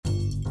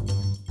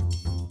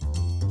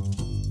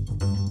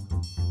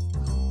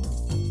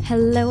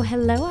Hello,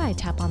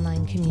 iTap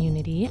Online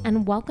community,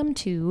 and welcome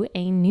to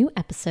a new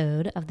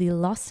episode of the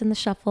Lost in the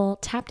Shuffle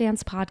Tap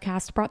Dance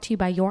podcast, brought to you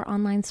by your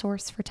online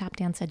source for tap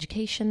dance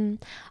education,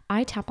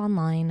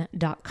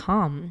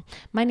 itaponline.com.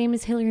 My name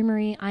is Hillary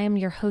Marie. I am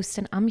your host,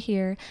 and I'm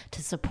here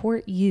to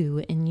support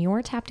you in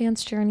your tap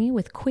dance journey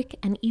with quick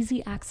and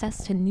easy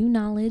access to new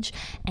knowledge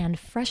and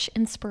fresh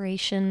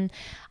inspiration.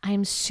 I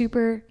am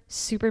super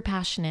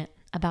passionate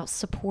about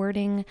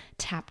supporting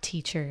tap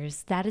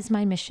teachers. That is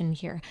my mission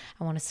here.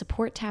 I want to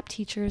support tap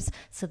teachers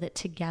so that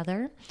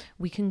together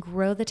we can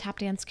grow the tap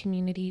dance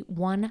community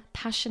one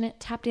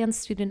passionate tap dance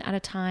student at a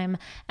time.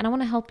 And I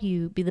want to help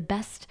you be the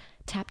best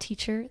tap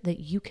teacher that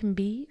you can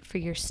be for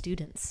your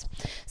students.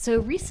 So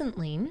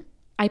recently,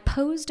 I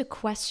posed a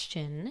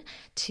question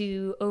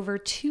to over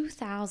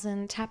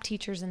 2,000 tap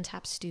teachers and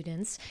tap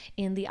students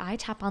in the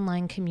iTap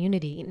Online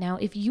community. Now,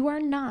 if you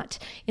are not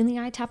in the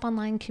iTap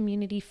Online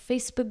community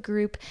Facebook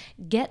group,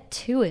 get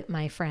to it,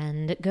 my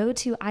friend. Go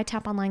to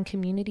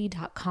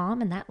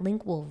itaponlinecommunity.com and that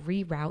link will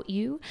reroute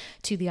you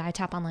to the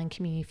iTap Online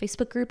community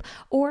Facebook group,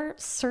 or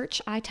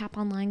search iTap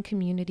Online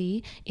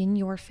community in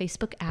your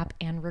Facebook app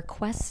and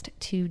request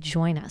to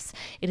join us.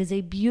 It is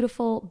a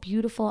beautiful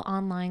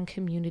online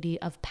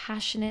community of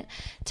passionate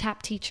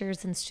tap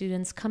teachers and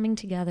students coming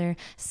together,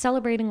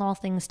 celebrating all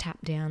things tap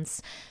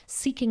dance,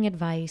 seeking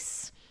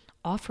advice,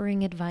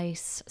 offering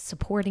advice,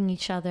 supporting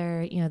each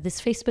other. You know, this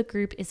Facebook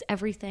group is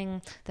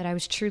everything that I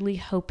was truly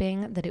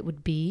hoping that it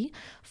would be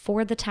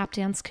for the tap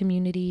dance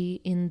community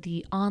in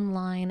the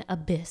online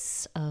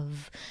abyss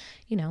of,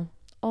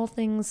 all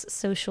things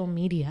social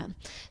media.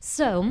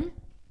 So,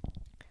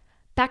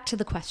 back to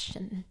the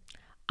question.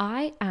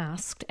 I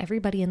asked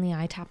everybody in the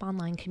iTap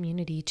Online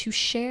community to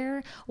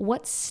share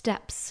what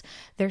steps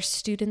their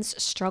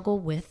students struggle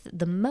with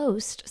the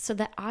most so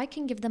that I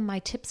can give them my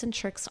tips and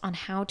tricks on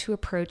how to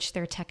approach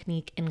their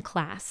technique in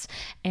class.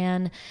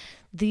 And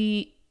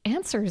the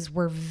answers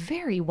were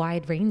very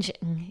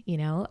wide-ranging.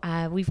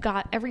 We've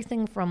got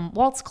everything from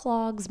waltz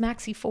clogs,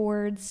 maxi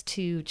forwards,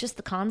 to just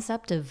the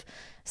concept of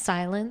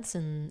silence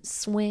and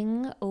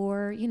swing,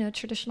 or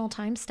traditional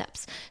time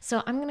steps.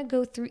 So I'm going to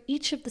go through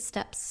each of the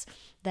steps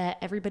that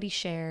everybody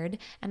shared,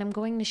 and I'm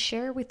going to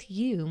share with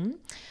you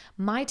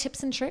my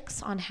tips and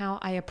tricks on how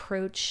I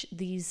approach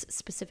these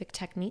specific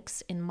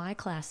techniques in my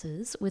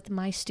classes with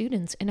my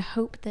students, in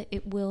hope that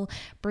it will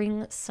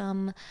bring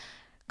some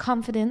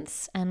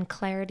confidence and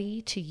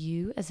clarity to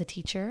you as a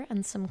teacher,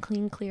 and some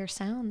clear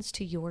sounds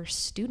to your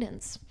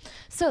students.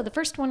 So the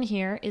first one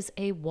here is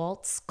a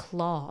waltz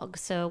clog.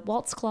 So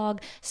waltz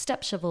clog,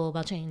 step cheval,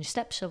 ball change,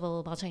 step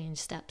cheval, ball change,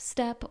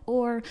 step,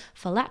 or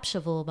flap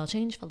cheval, ball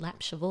change, flap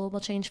cheval, ball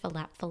change,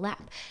 flap.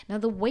 Now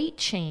the weight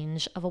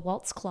change of a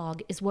waltz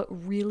clog is what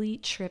really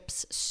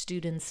trips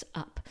students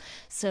up.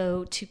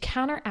 So to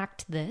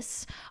counteract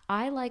this,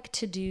 I like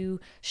to do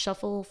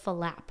shuffle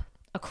flap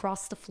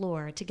across the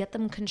floor to get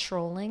them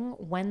controlling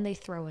when they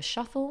throw a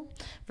shuffle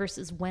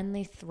versus when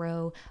they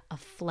throw a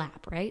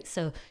flap, right?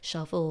 So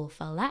shuffle,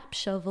 flap,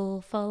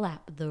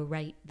 the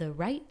right,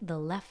 the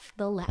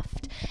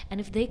left.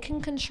 And if they can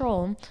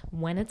control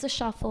when it's a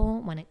shuffle,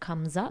 when it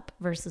comes up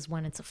versus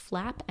when it's a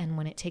flap, and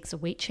when it takes a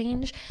weight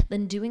change,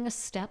 then doing a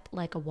step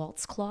like a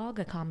waltz clog,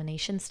 a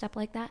combination step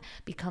like that,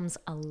 becomes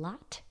a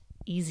lot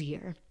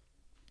easier.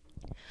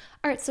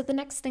 All right, so the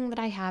next thing that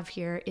I have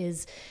here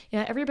is,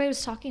 everybody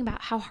was talking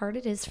about how hard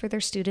it is for their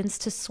students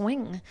to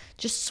swing,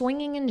 just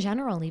swinging in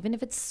general, even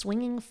if it's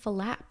swinging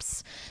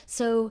flaps.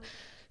 So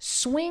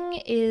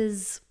swing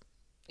is,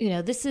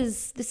 this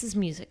is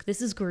music,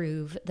 this is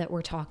groove that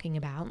we're talking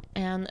about.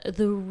 And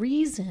the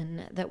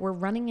reason that we're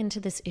running into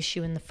this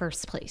issue in the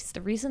first place,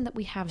 the reason that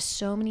we have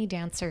so many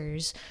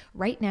dancers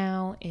right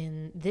now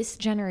in this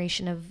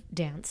generation of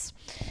dance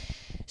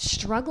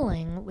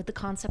struggling with the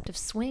concept of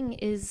swing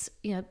is,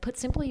 put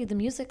simply, the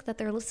music that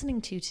they're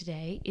listening to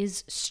today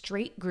is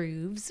straight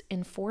grooves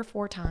in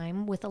 4/4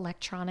 time with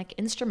electronic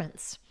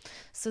instruments.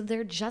 So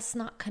they're just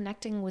not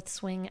connecting with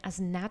swing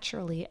as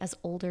naturally as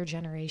older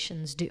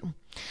generations do.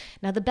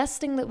 Now, the best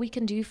thing that we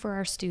can do for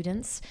our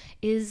students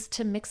is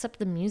to mix up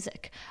the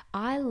music.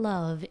 I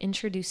love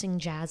introducing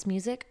jazz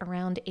music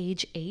around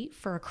age 8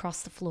 for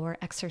across the floor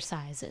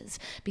exercises,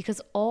 because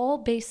all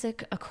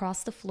basic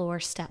across the floor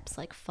steps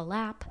like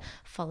flap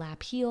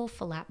heel,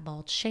 flap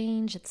ball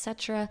change,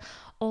 etc.,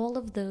 all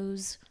of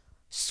those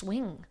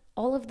swing.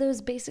 All of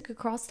those basic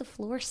across the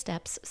floor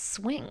steps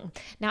swing.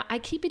 Now, I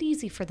keep it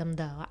easy for them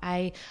though.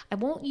 I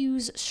won't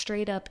use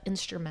straight up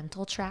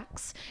instrumental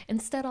tracks.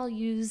 Instead, I'll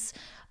use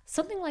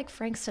something like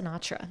Frank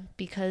Sinatra,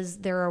 because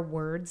there are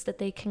words that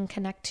they can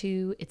connect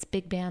to. It's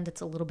big band,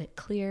 it's a little bit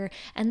clear.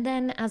 And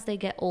then as they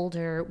get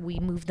older, we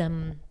move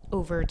them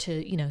over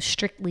to,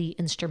 strictly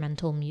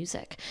instrumental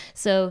music.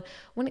 So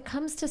when it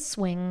comes to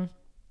swing,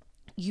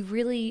 you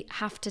really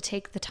have to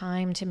take the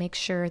time to make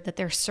sure that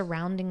they're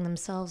surrounding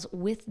themselves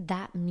with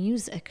that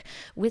music,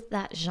 with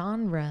that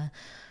genre,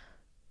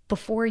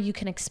 before you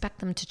can expect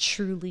them to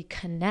truly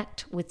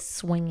connect with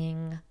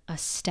swinging a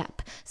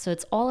step. So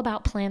it's all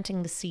about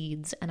planting the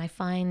seeds, and I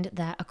find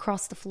that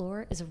across the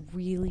floor is a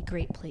really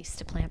great place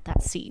to plant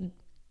that seed.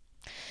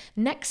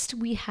 Next,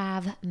 we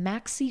have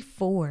maxi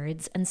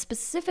forwards, and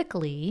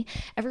specifically,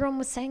 everyone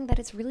was saying that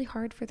it's really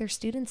hard for their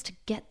students to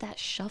get that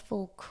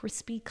shuffle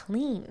crispy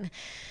clean.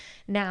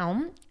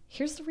 Now,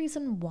 here's the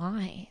reason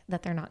why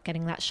that they're not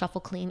getting that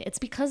shuffle clean. It's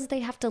because they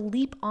have to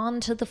leap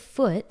onto the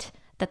foot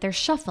that they're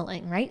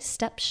shuffling, right?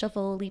 Step,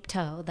 shuffle, leap,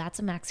 toe. That's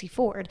a maxi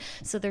forward.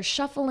 So they're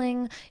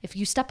shuffling. If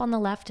you step on the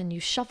left and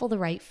you shuffle the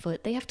right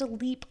foot, they have to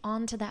leap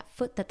onto that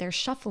foot that they're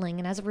shuffling.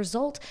 And as a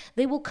result,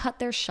 they will cut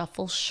their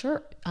shuffle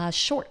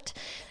short.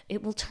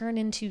 It will turn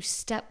into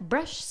step,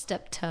 brush,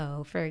 step,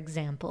 toe, for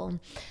example.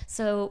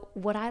 So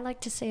what I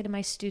like to say to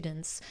my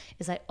students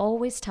is I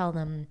always tell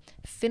them,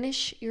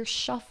 finish your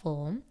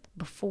shuffle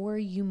before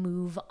you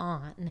move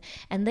on.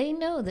 And they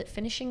know that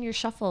finishing your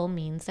shuffle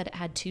means that it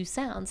had two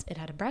sounds. It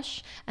had a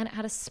brush and it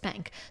had a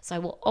spank. So I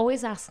will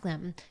always ask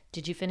them,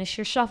 did you finish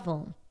your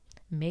shuffle?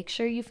 Make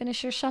sure you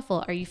finish your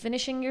shuffle. Are you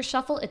finishing your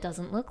shuffle? It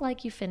doesn't look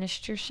like you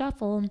finished your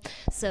shuffle.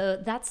 So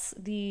that's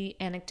the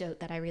anecdote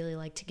that I really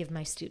like to give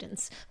my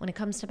students when it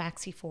comes to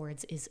maxi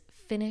forwards is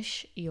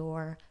finish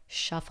your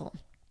shuffle.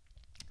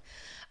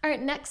 All right,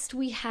 next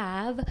we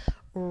have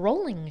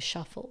rolling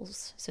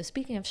shuffles. So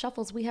speaking of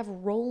shuffles, we have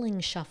rolling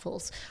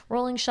shuffles.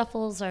 Rolling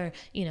shuffles are,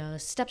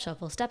 step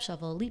shuffle,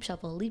 leap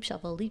shuffle, leap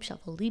shuffle, leap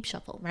shuffle, leap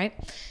shuffle, right?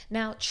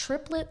 Now,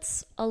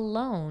 triplets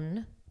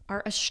alone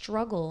are a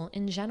struggle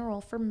in general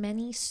for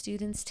many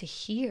students to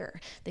hear.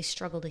 They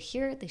struggle to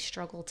hear it, they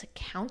struggle to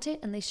count it,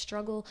 and they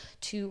struggle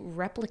to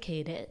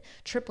replicate it.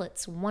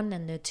 Triplets, 1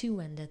 and a 2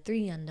 and a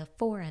 3 and a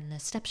 4 and a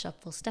step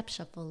shuffle,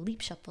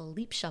 leap shuffle,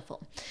 leap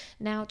shuffle.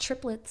 Now,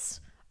 triplets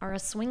are a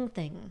swing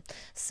thing.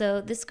 So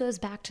this goes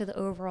back to the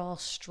overall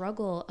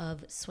struggle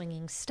of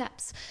swinging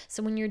steps.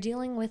 So when you're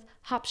dealing with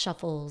hop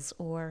shuffles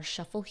or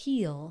shuffle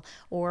heel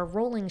or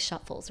rolling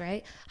shuffles,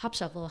 right? Hop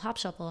shuffle, hop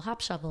shuffle, hop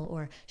shuffle,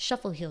 or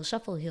shuffle heel,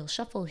 shuffle heel,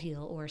 shuffle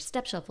heel, or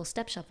step shuffle,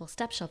 step shuffle,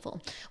 step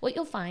shuffle. What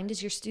you'll find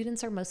is your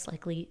students are most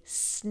likely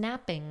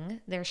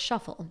snapping their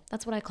shuffle.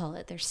 That's what I call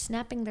it. They're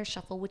snapping their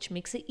shuffle, which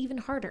makes it even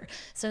harder.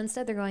 So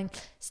instead they're going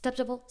step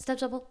shuffle, step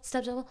shuffle,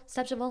 step shuffle,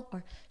 step shuffle,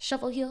 or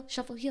shuffle heel,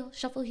 shuffle heel,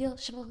 shuffle heel,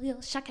 shuffle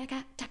heel,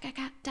 shaka-ka,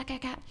 taka-ka,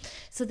 taka-ka.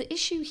 So the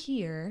issue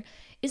here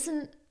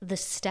isn't the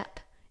step.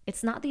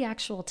 It's not the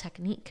actual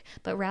technique,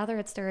 but rather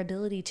it's their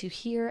ability to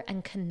hear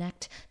and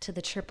connect to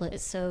the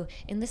triplet. So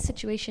in this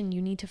situation,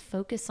 you need to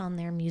focus on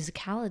their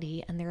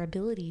musicality and their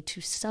ability to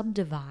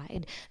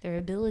subdivide, their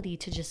ability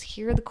to just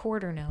hear the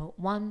quarter note,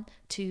 1,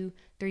 2,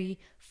 3,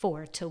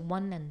 4, to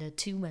 1 and a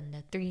 2 and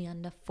a 3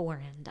 and a 4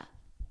 and a.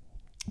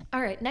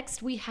 All right,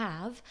 next we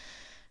have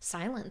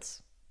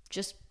silence.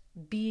 Just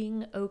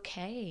being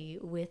okay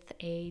with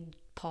a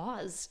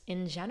pause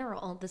in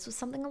general. This was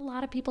something a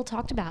lot of people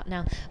talked about.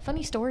 Now,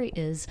 funny story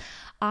is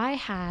I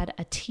had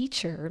a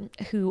teacher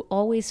who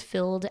always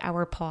filled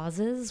our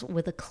pauses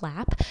with a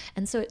clap.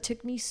 And so it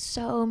took me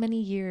so many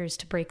years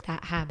to break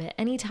that habit.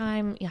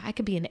 Anytime I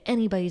could be in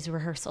anybody's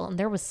rehearsal and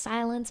there was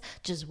silence,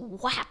 just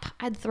whap,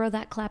 I'd throw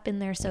that clap in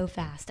there so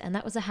fast. And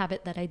that was a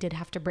habit that I did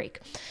have to break.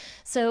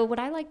 So what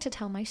I like to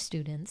tell my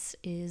students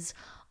is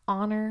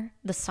honor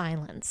the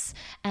silence.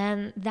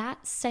 And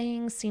that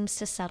saying seems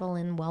to settle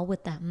in well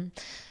with them.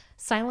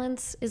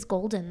 Silence is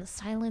golden.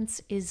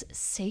 Silence is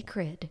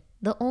sacred.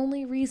 The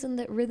only reason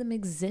that rhythm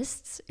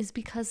exists is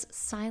because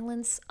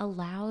silence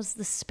allows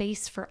the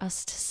space for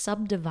us to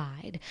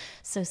subdivide.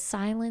 So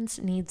silence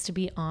needs to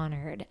be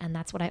honored. And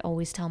that's what I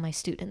always tell my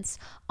students.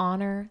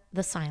 Honor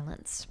the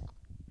silence.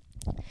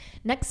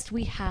 Next,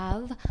 we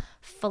have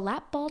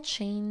flat ball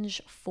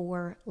change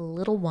for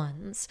little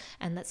ones,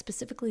 and that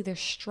specifically they're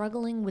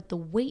struggling with the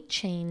weight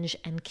change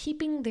and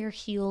keeping their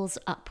heels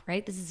up,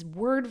 right? This is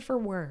word for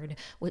word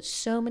what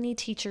so many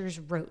teachers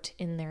wrote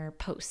in their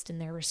post, in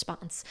their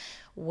response.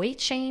 Weight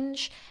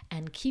change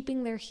and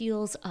keeping their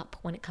heels up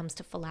when it comes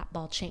to flat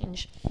ball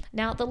change.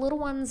 Now, the little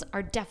ones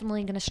are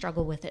definitely going to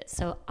struggle with it.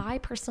 So I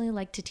personally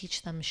like to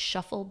teach them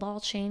shuffle ball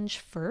change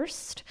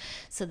first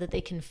so that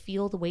they can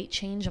feel the weight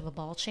change of a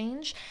ball change.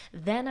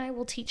 Then I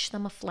will teach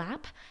them a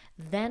flap,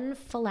 then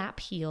flap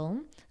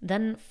heel,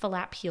 then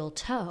flap heel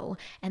toe,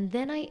 and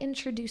then I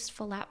introduce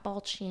flat ball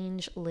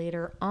change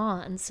later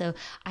on. So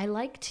I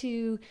like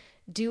to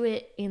do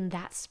it in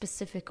that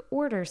specific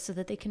order so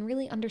that they can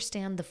really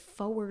understand the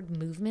forward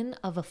movement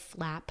of a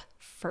flap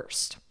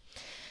first.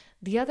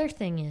 The other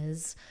thing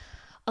is,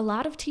 a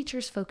lot of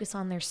teachers focus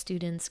on their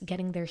students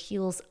getting their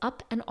heels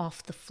up and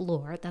off the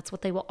floor. That's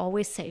what they will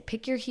always say.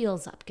 Pick your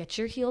heels up, get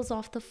your heels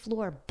off the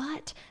floor.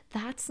 But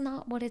that's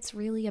not what it's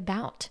really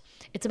about.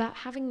 It's about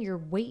having your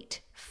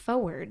weight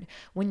forward.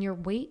 When your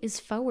weight is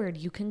forward,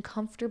 you can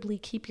comfortably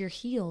keep your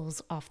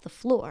heels off the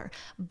floor.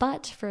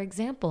 But for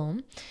example,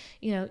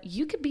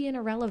 you could be in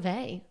a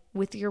releve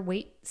with your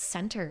weight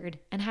centered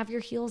and have your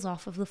heels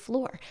off of the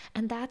floor.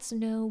 And that's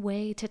no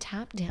way to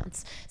tap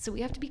dance. So we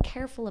have to be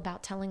careful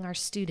about telling our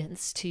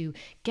students to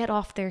get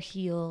off their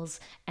heels,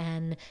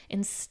 and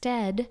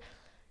instead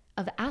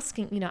of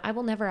asking, I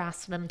will never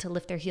ask them to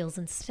lift their heels.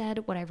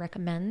 Instead, what I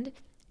recommend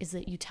is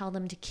that you tell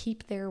them to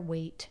keep their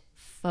weight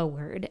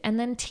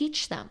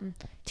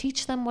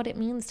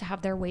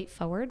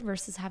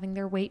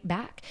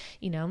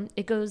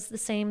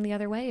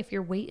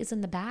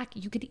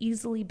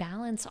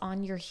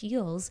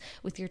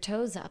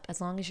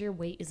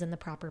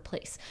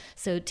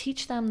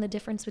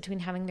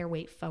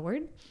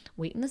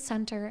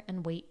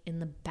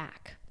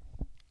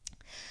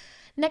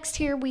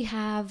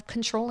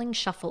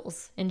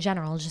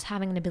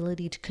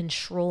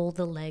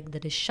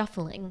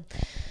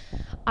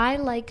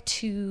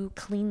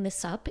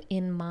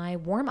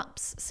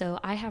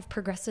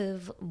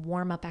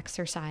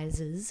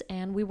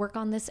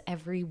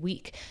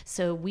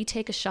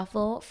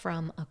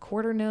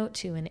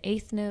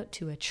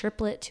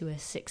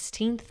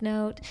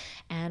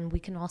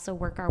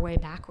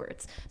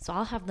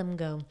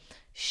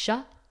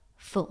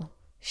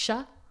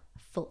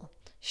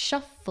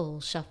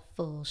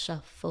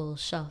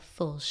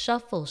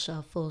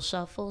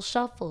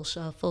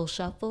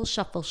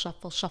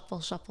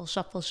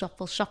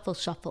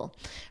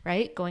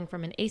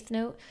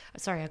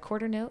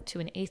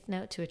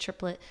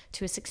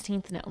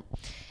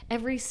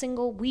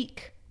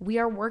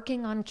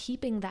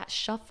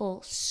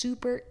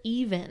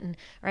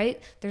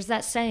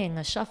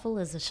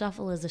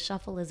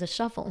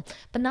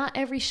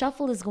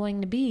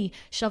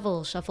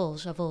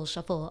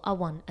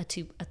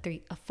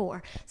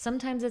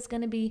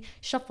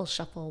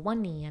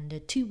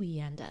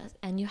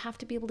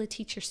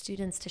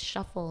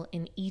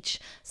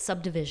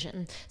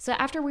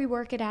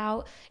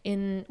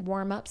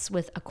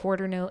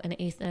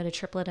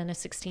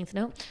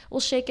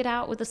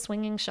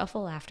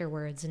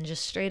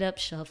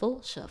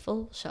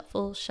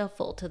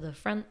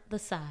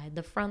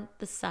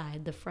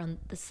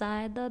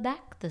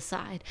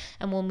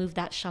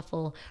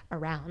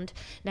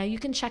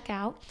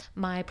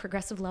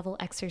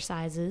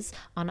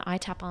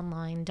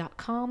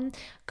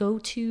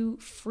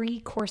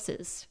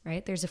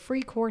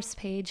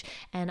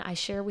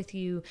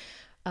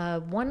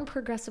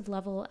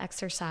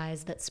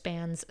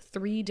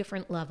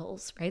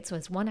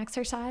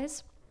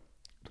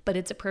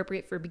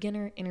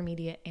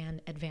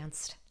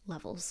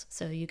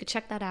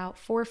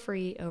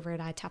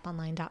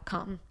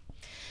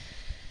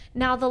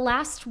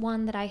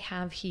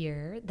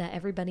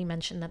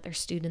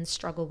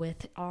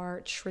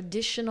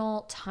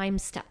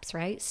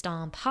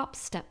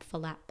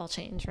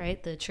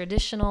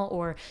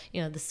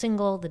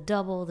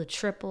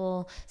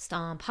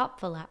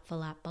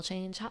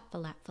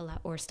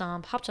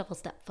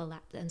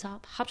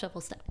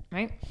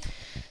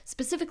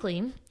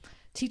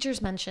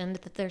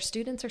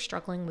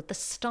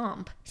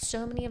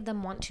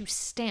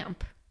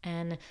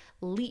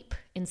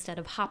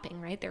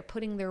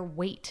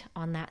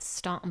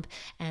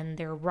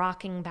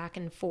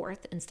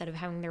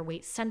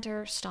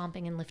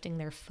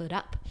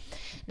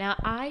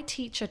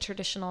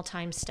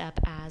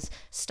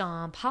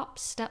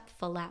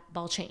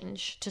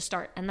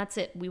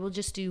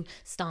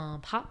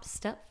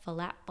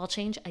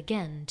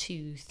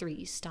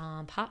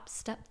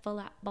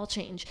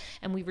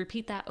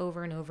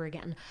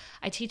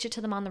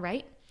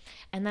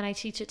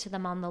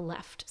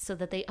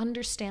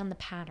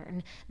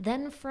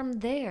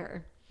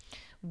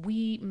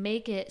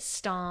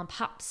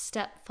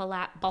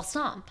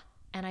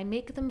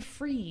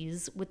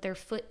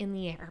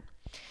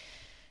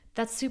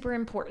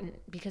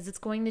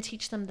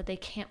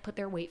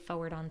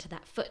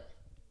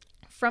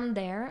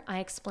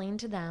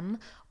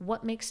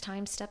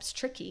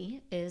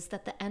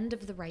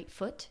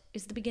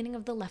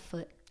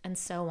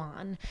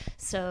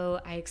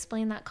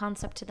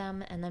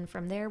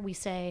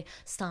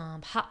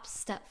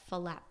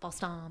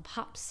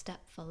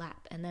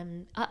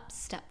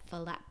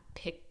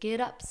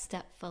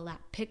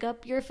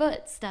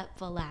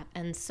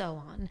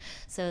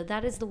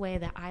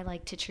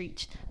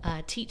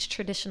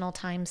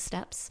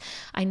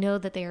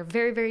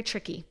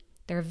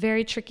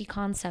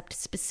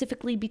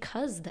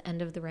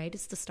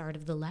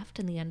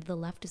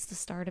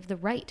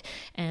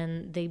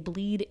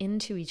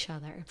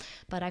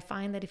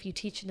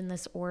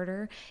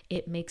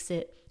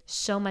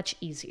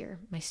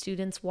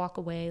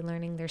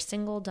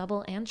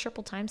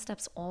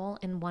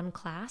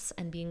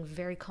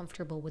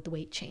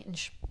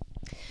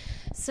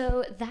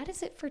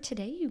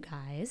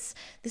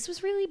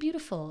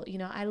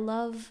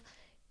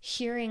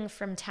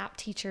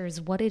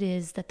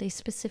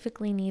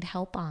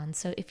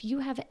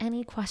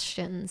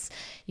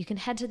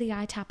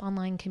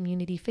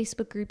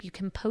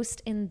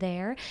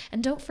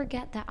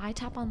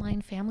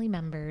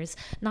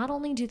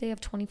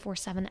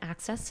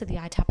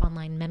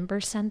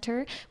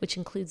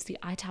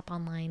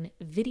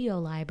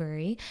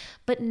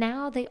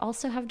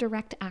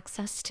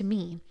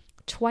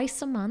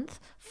twice a month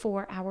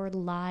for our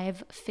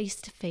live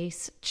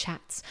face-to-face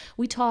chats.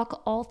 We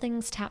talk all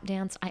things tap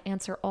dance. I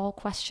answer all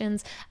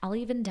questions. I'll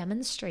even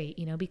demonstrate,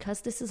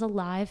 because this is a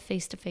live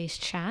face-to-face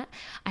chat,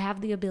 I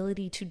have the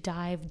ability to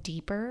dive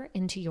deeper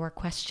into your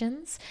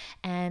questions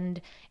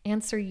and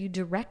answer you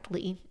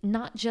directly,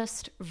 not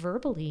just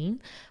verbally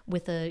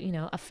with a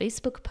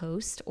Facebook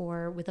post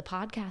or with a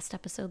podcast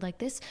episode like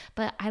this,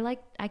 but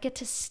I get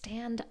to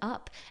stand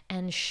up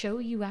and show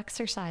you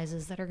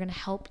exercises that are going to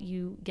help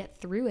you get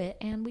through it,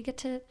 and we get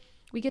to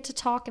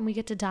talk and we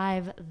get to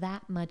dive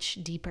that much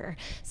deeper.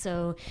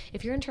 So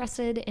if you're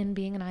interested in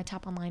being an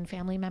iTap Online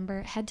family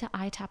member, head to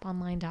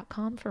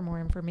itaponline.com for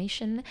more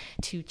information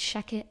to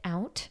check it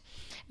out.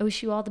 I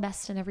wish you all the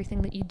best in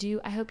everything that you do.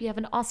 I hope you have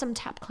an awesome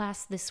tap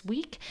class this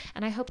week,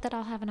 and I hope that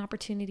I'll have an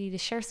opportunity to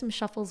share some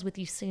shuffles with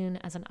you soon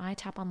as an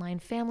iTap Online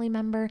family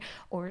member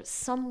or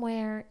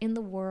somewhere in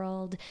the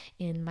world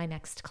in my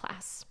next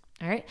class.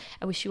 All right,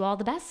 I wish you all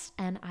the best,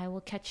 and I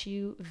will catch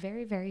you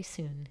very, very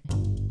soon.